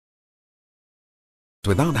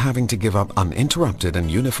Without having to give up uninterrupted and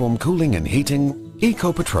uniform cooling and heating,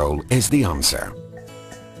 EcoPatrol is the answer.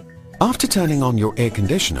 After turning on your air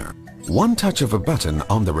conditioner, one touch of a button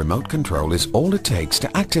on the remote control is all it takes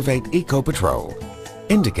to activate EcoPatrol,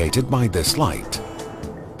 indicated by this light.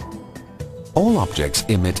 All objects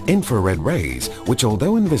emit infrared rays which,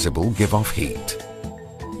 although invisible, give off heat.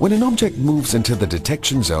 When an object moves into the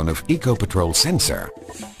detection zone of EcoPatrol sensor,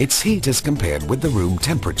 its heat is compared with the room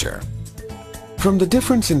temperature. From the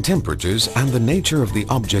difference in temperatures and the nature of the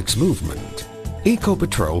object's movement,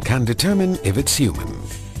 EcoPatrol can determine if it's human.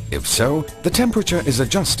 If so, the temperature is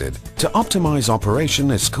adjusted to optimize operation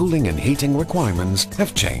as cooling and heating requirements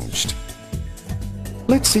have changed.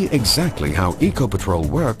 Let's see exactly how EcoPatrol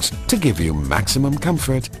works to give you maximum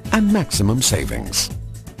comfort and maximum savings.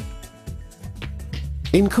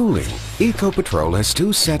 In cooling, EcoPatrol has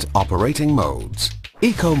two set operating modes,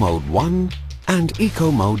 Eco Mode 1 and Eco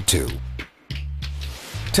Mode 2.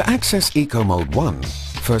 To access Eco Mode 1,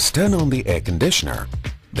 first turn on the air conditioner,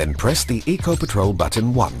 then press the EcoPatrol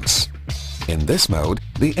button once. In this mode,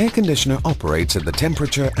 the air conditioner operates at the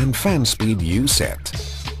temperature and fan speed you set.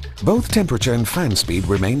 Both temperature and fan speed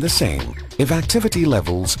remain the same if activity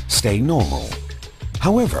levels stay normal.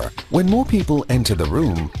 However, when more people enter the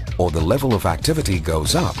room or the level of activity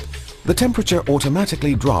goes up, the temperature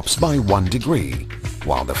automatically drops by 1 degree,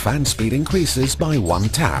 while the fan speed increases by 1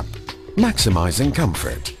 tap, maximizing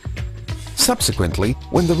comfort. Subsequently,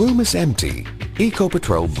 when the room is empty,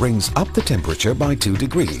 EcoPatrol brings up the temperature by 2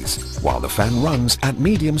 degrees, while the fan runs at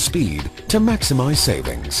medium speed to maximize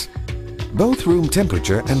savings. Both room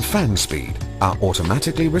temperature and fan speed are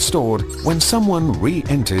automatically restored when someone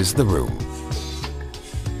re-enters the room.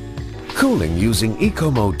 Cooling using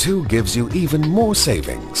Eco Mode 2 gives you even more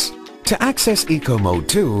savings. To access Eco Mode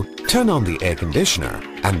 2, turn on the air conditioner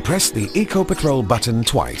and press the EcoPatrol button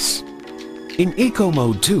twice. In Eco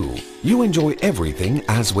Mode 2, you enjoy everything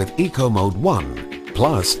as with Eco Mode 1,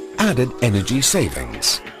 plus added energy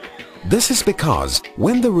savings. This is because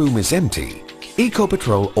when the room is empty,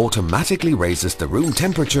 EcoPatrol automatically raises the room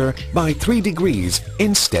temperature by 3 degrees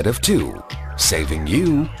instead of 2, saving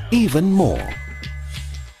you even more.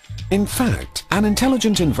 In fact, an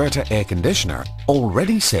intelligent inverter air conditioner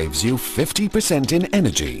already saves you 50% in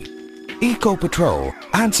energy. EcoPatrol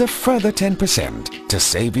adds a further 10% to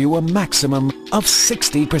save you a maximum of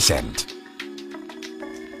 60%.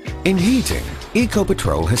 In heating,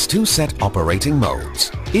 EcoPatrol has two set operating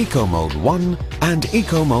modes, Eco Mode 1 and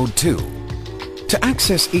Eco Mode 2. To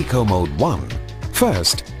access Eco Mode 1,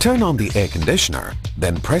 first turn on the air conditioner,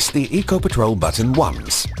 then press the EcoPatrol button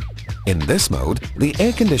once. In this mode, the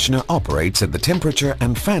air conditioner operates at the temperature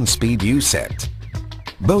and fan speed you set.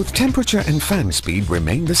 Both temperature and fan speed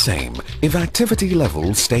remain the same if activity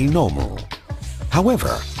levels stay normal.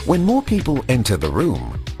 However, when more people enter the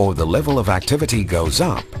room or the level of activity goes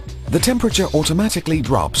up, the temperature automatically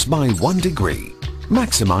drops by 1 degree,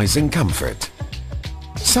 maximizing comfort.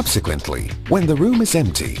 Subsequently, when the room is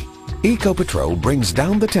empty, EcoPatrol brings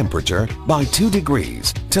down the temperature by 2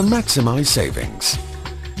 degrees to maximize savings.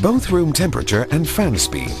 Both room temperature and fan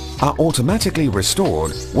speed are automatically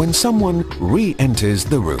restored when someone re-enters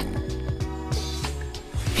the room.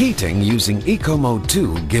 Heating using Eco Mode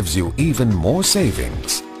 2 gives you even more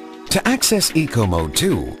savings. To access Eco Mode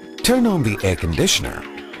 2, turn on the air conditioner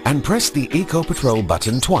and press the EcoPatrol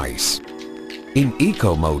button twice. In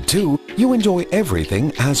Eco Mode 2, you enjoy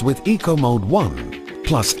everything as with Eco Mode 1,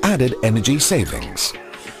 plus added energy savings.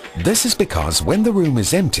 This is because when the room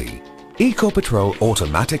is empty, EcoPatrol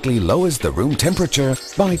automatically lowers the room temperature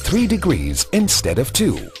by 3 degrees instead of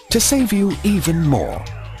 2 to save you even more.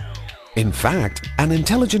 In fact, an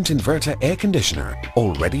intelligent inverter air conditioner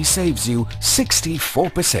already saves you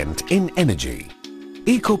 64% in energy.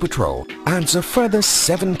 EcoPatrol adds a further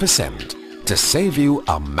 7% to save you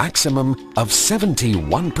a maximum of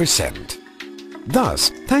 71%. Thus,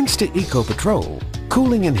 thanks to EcoPatrol,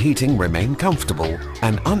 cooling and heating remain comfortable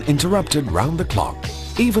and uninterrupted round the clock,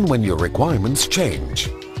 even when your requirements change.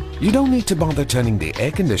 You don't need to bother turning the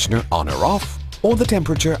air conditioner on or off or the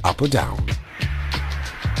temperature up or down.